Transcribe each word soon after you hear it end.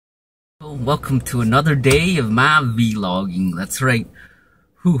Welcome to another day of my vlogging. That's right.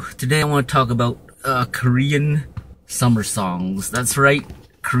 Today I want to talk about Korean summer songs. That's right,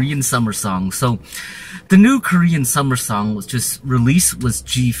 Korean summer songs. So the new Korean summer song was just released was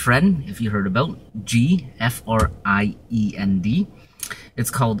GFriend, if you heard about GFriend.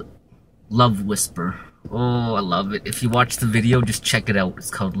 It's called Love Wisper. Oh, I love it. If you watch the video, just check it out. It's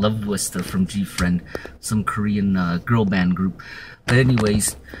called Love Wisper from GFriend, some Korean girl band group. But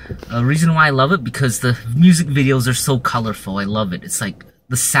anyways, the reason why I love it, because the music videos are so colorful. I love it. It's like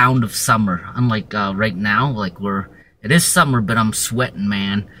the sound of summer. Unlike right now, like it is summer, but I'm sweating,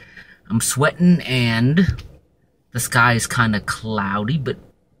 man. I'm sweating and the sky is kind of cloudy, but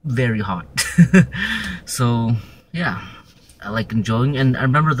very hot. So, yeah, I like enjoying. And I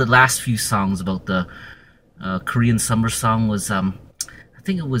remember the last few songs about the Korean summer song was, I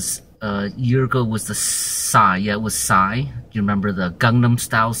think it was a year ago, was the Psy. Yeah, it was Psy. Do you remember the Gagnam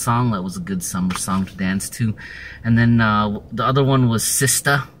Style song? That was a good summer song to dance to. And then the other one was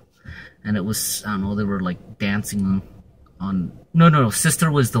Sistar. And it was, I don't know, they were like dancing on... No,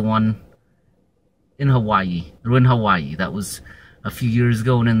 Sistar was the one in Hawaii. They were in Hawaii. That was a few years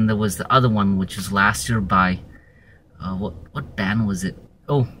ago. And then there was the other one, which was last year by... what band was it?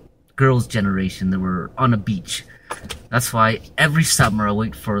 Oh, Girls' Generation. They were on a beach. That's why every summer I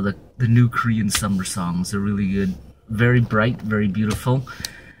wait for the new Korean summer songs. They're really good. Very bright, very beautiful.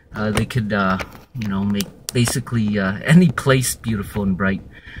 They could, you know, make basically any place beautiful and bright.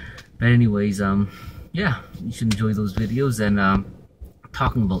 But anyways, yeah, you should enjoy those videos. And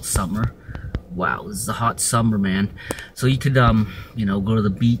talking about summer, wow, this is a hot summer, man. So you could, you know, go to the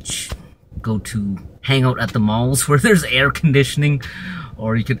beach, go to hang out at the malls where there's air conditioning,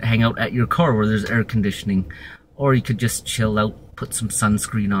 or you could hang out at your car where there's air conditioning. Or you could just chill out, put some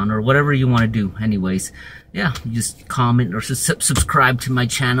sunscreen on, or whatever you want to do. Anyways, yeah, you just comment or subscribe to my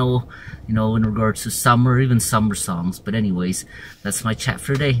channel, you know, in regards to summer, even summer songs. But anyways, that's my chat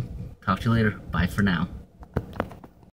for today. Talk to you later. Bye for now.